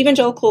are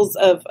evangelicals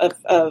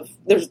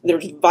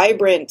there's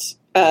vibrant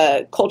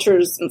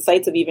cultures and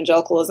sites of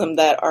evangelicalism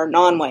that are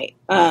non-white.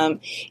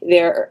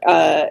 There's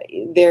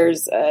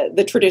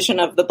the tradition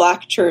of the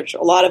Black church,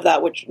 a lot of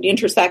that which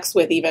intersects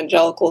with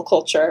evangelical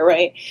culture,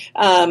 right?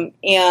 So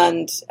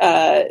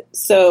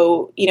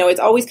it's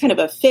always kind of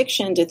a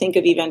fiction to think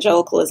of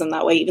evangelicalism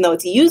that way, even though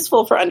it's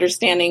useful for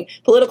understanding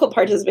political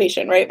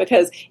participation, right?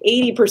 Because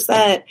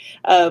 80%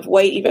 of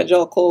white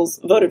evangelicals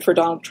voted for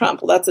Donald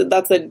Trump. Well,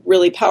 that's a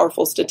really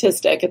powerful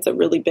statistic. It's a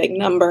really big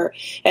number,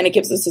 and it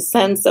gives us a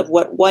sense of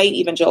what white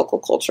evangelical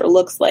culture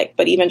looks like.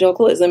 But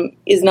evangelicalism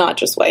is not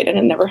just white, and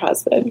it never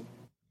has been.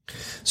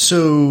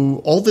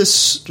 So all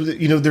this,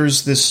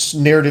 there's this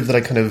narrative that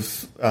I kind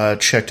of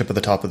checked up at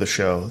the top of the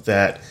show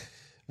that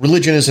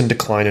religion is in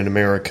decline in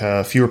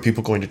America, fewer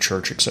people going to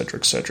church, et cetera,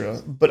 et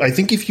cetera. But I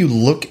think if you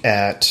look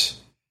at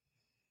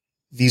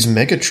these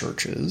mega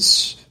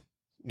churches,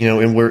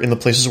 in the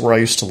places where I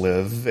used to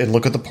live, and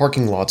look at the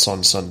parking lots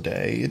on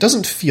Sunday, it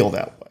doesn't feel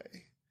that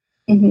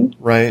way,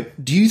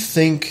 right? Do you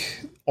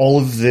think all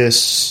of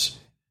this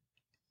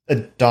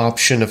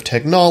adoption of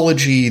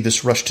technology,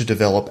 this rush to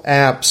develop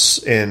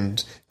apps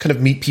and kind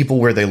of meet people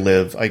where they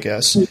live, I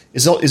guess,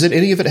 is it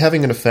any of it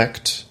having an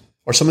effect?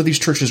 Are some of these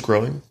churches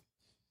growing?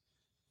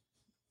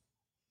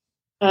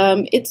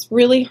 It's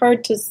really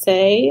hard to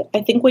say.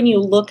 I think when you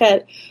look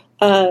at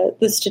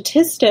the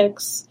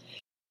statistics,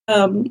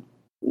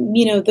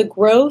 the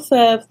growth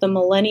of the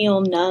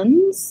millennial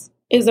nuns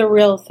is a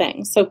real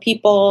thing. So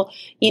people,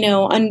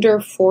 under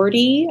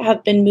 40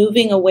 have been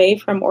moving away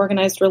from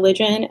organized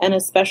religion and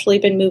especially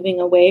been moving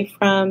away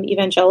from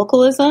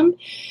evangelicalism.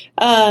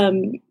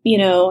 And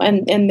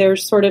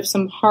there's sort of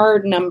some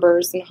hard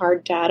numbers and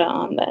hard data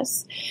on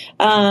this.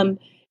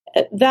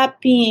 That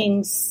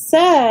being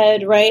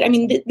said, right, I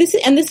mean, this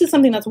is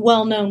something that's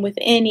well known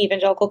within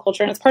evangelical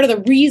culture, and it's part of the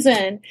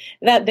reason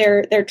that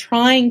they're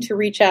trying to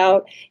reach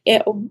out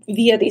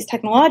via these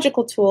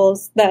technological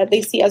tools that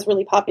they see as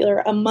really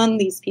popular among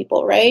these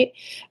people, right?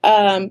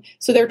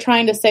 So they're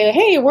trying to say,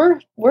 hey,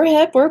 we're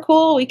hip, we're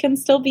cool, we can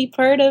still be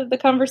part of the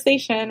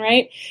conversation,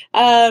 right?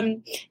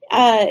 And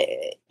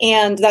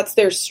that's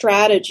their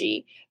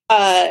strategy.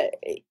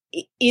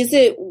 Is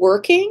it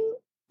working?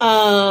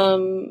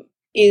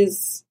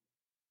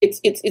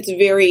 It's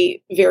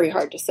very, very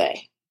hard to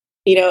say.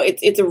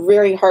 It's a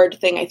very hard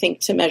thing, I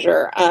think, to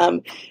measure.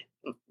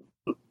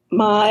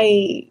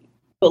 My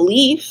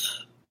belief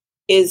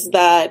is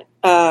that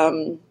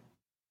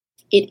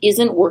it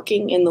isn't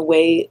working in the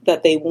way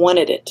that they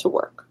wanted it to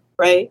work,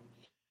 right?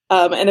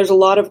 And there's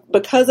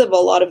because of a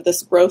lot of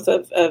this growth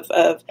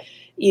of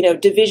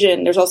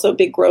division, there's also a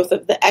big growth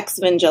of the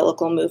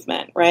ex-evangelical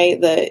movement, right?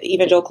 The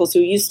evangelicals who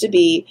used to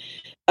be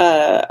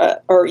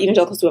or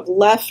evangelicals who have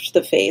left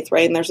the faith,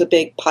 right? And there's a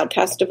big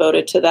podcast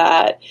devoted to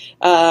that,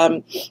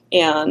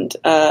 and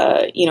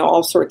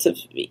all sorts of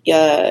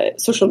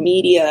social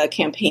media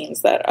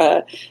campaigns that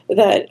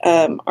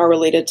are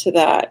related to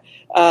that.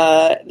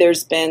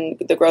 There's been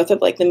the growth of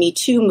like the Me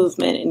Too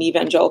movement in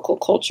evangelical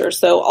culture.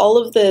 So all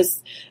of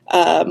this,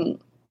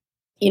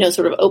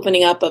 sort of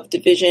opening up of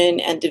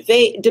division and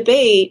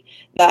debate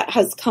that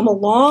has come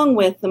along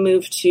with the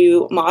move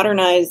to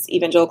modernize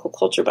evangelical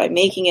culture by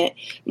making it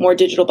more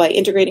digital, by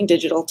integrating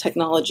digital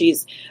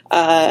technologies,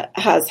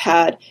 has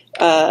had,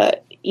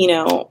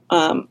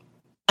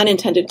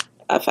 unintended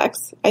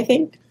effects, I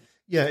think.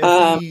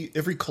 Yeah,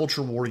 every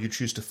culture war you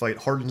choose to fight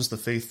hardens the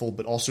faithful,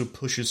 but also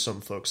pushes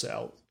some folks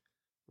out,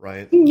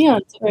 right? Yeah,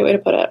 that's a great way to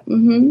put it.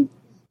 Mm-hmm.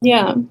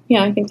 Yeah,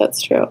 I think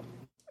that's true.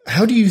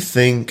 How do you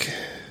think...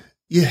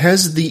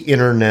 Has the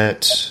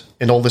internet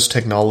and all this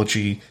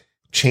technology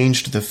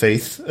changed the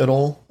faith at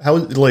all? How,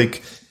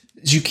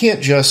 you can't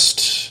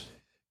just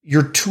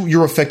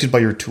you're affected by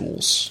your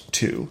tools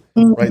too,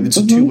 right? It's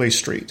a two-way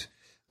street.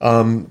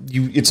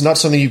 It's not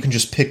something you can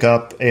just pick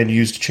up and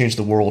use to change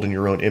the world in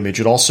your own image.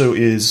 It also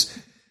is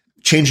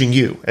changing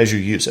you as you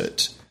use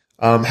it.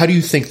 How do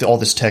you think that all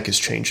this tech is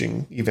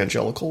changing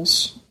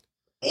evangelicals?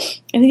 I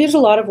think there's a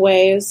lot of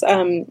ways,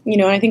 and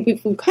I think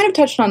we've kind of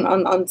touched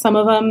on some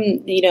of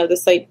them.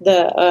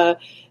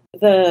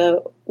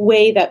 The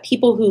way that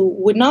people who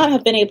would not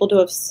have been able to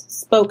have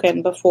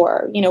spoken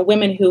before,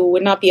 women who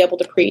would not be able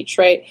to preach,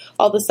 right,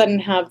 all of a sudden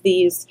have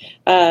these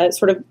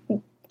sort of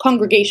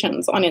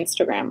congregations on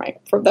Instagram,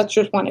 right? That's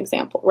just one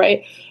example,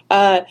 right?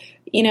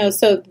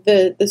 So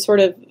the sort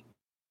of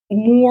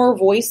more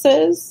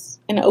voices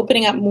and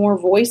opening up more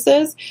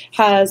voices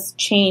has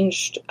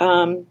changed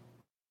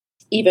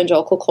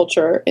evangelical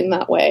culture in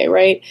that way,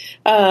 right?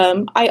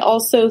 I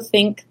also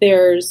think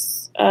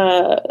there's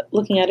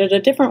looking at it a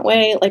different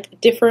way, like a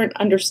different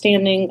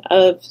understanding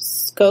of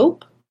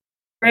scope,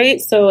 right?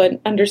 So an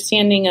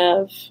understanding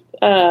of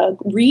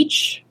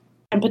reach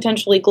and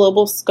potentially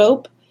global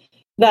scope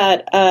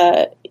that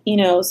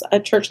a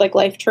church like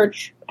Life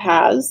Church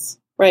has,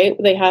 right?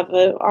 They have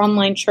an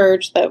online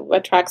church that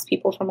attracts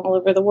people from all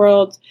over the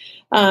world.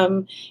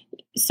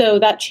 So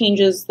that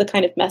changes the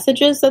kind of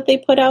messages that they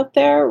put out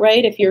there,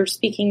 right? If you're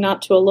speaking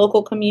not to a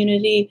local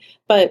community,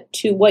 but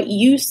to what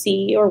you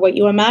see or what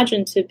you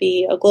imagine to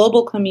be a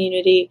global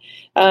community,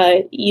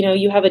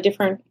 you have a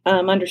different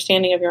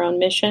understanding of your own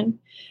mission.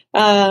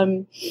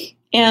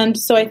 And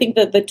so I think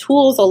that the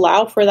tools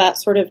allow for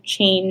that sort of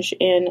change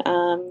in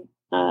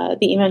the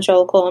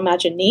evangelical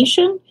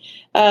imagination,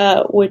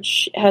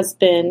 which has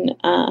been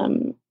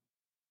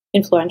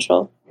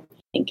influential, I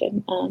think,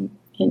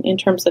 in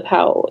terms of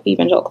how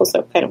evangelicals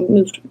have kind of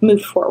moved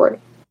forward.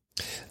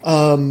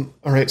 All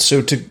right.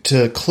 So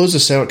to close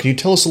this out, can you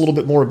tell us a little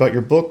bit more about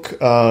your book?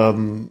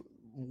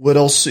 What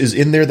else is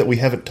in there that we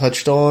haven't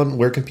touched on?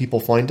 Where can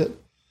people find it?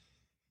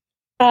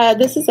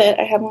 This is it.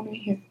 I have one right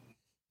here.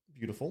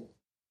 Beautiful.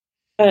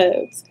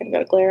 It's kind of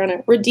got a glare on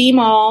it. Redeem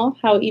All: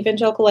 How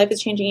Evangelical Life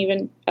is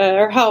Changing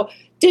or How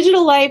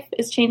Digital Life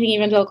is Changing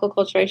Evangelical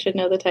Culture. I should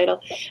know the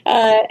title.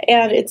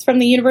 And it's from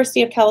the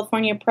University of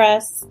California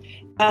Press.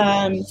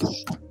 I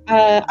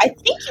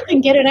think you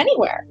can get it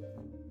anywhere.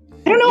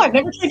 I don't know. I've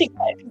never tried to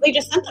get it because they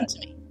just sent them to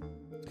me.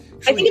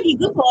 I think if you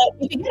Google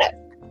it, you can get it.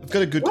 I've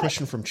got a good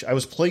question from I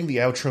was playing the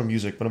outro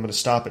music, but I'm going to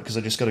stop it because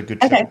I just got a good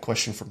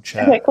question from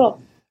chat. Okay,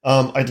 cool.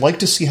 I'd like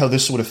to see how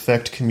this would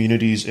affect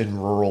communities in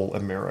rural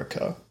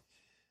America.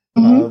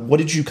 What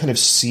did you kind of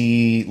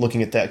see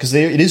looking at that? Because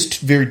it is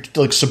very,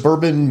 like,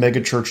 suburban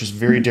megachurch is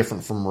very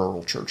different from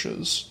rural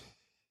churches.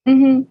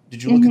 Did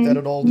you look at that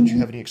at all? Did you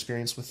have any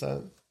experience with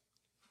that?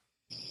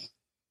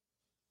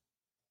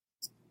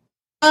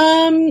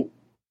 I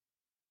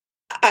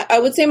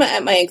would say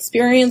my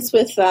experience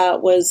with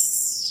that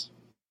was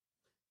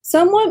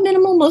somewhat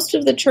minimal. Most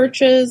of the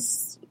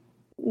churches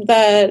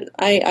that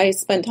I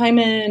spent time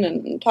in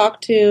and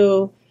talked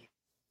to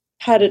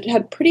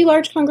had pretty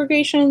large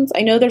congregations.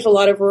 I know there's a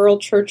lot of rural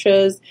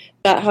churches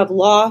that have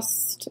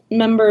lost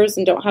members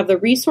and don't have the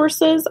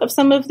resources of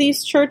some of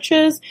these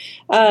churches.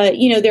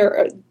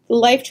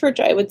 Life Church,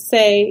 I would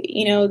say,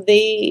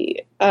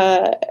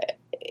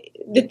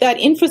 that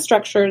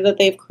infrastructure that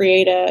they've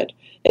created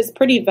is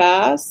pretty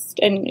vast,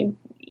 and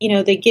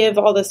they give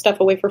all this stuff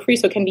away for free,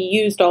 so it can be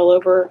used all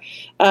over,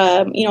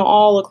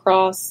 all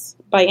across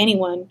by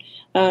anyone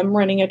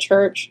running a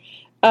church.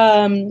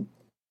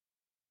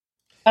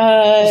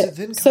 Is it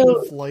then kind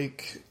of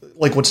like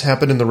what's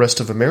happened in the rest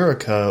of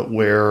America,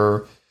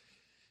 where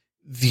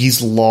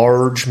these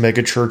large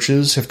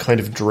megachurches have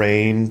kind of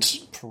drained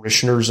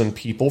parishioners and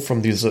people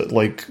from these,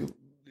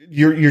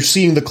 you're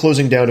seeing the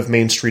closing down of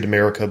Main Street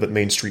America, but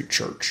Main Street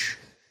Church,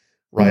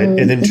 right?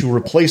 And then to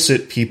replace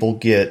it, people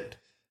get,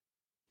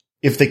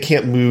 if they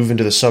can't move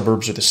into the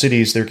suburbs or the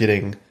cities, they're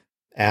getting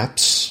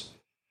apps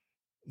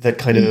that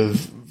kind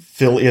of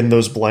fill in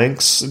those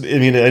blanks. I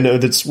mean, I know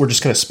we're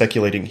just kind of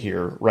speculating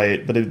here,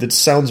 right? But it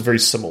sounds very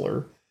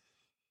similar.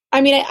 I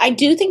mean, I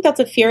do think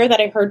that's a fear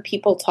that I heard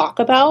people talk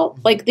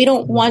about. Like, they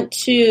don't want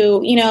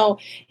to,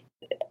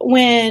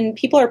 when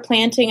people are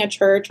planting a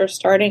church or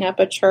starting up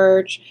a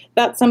church,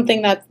 that's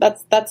something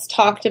that's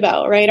talked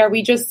about, right? Are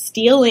we just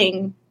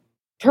stealing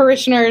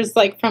parishioners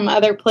from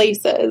other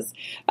places?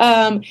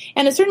 And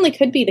it certainly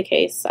could be the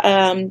case.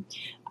 I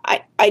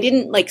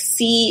didn't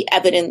see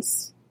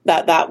evidence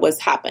that was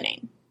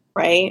happening.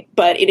 Right.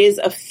 But it is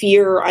a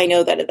fear, I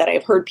know, that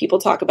I've heard people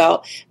talk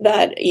about,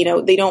 that,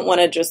 they don't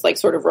want to just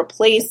sort of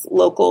replace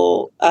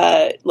local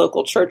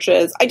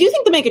churches. I do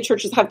think the mega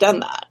churches have done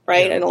that,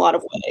 right, in a lot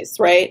of ways,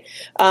 right?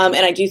 And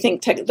I do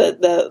think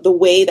the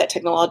way that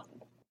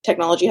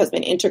technology has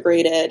been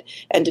integrated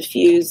and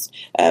diffused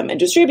and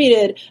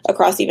distributed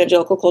across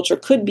evangelical culture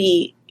could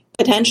be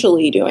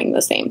potentially doing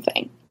the same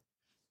thing.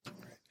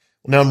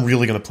 Well, now I'm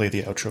really going to play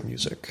the outro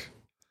music.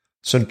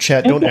 So,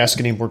 chat, don't ask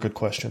any more good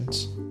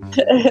questions.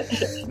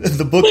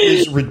 The book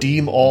is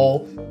Redeem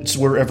All. It's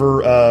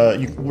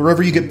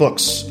wherever you get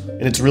books,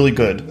 and it's really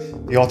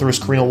good. The author is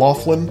Karina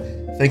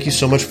Laughlin. thank you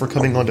so much for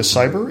coming on to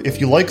Cyber. If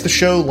you like the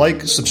show,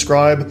 like,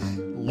 subscribe,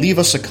 leave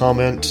us a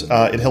comment.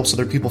 It helps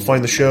other people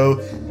find the show.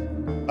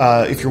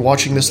 If you're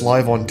watching this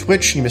live on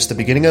Twitch, you missed the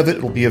beginning of it,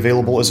 it'll be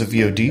available as a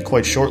VOD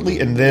quite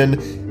shortly, and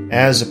then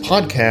as a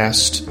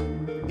podcast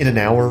in an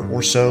hour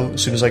or so,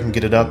 as soon as I can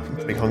get it up. I'm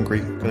getting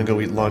hungry. I'm going to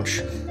go eat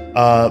lunch.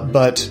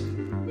 But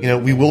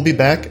we will be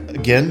back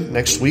again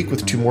next week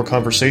with 2 more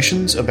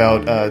conversations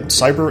about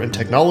cyber and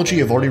technology.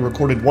 I've already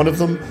recorded one of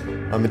them.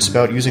 It's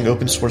about using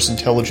open source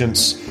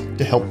intelligence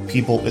to help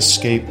people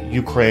escape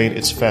Ukraine.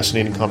 It's a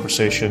fascinating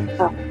conversation.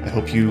 I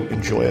hope you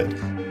enjoy it.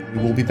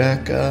 We will be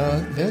back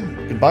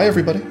then. Goodbye,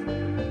 everybody.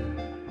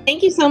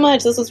 Thank you so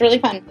much. This was really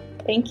fun.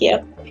 Thank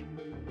you.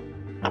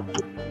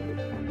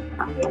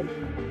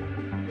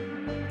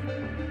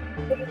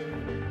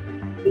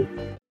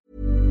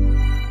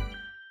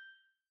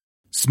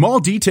 Small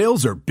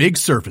details are big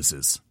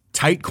surfaces.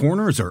 Tight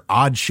corners are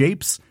odd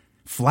shapes.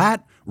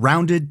 Flat,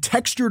 rounded,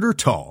 textured, or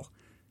tall.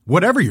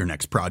 Whatever your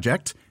next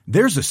project,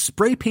 there's a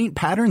spray paint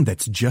pattern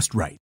that's just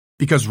right.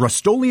 Because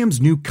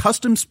Rust-Oleum's new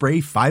Custom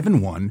Spray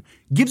 5-in-1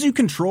 gives you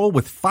control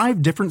with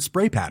 5 different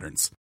spray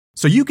patterns.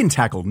 So you can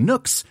tackle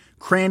nooks,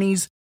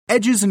 crannies,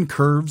 edges, and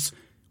curves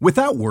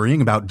without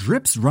worrying about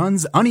drips,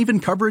 runs, uneven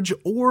coverage,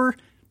 or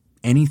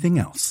anything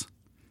else.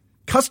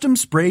 Custom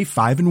Spray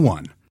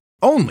 5-in-1.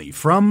 Only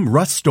from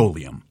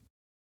Rust-Oleum.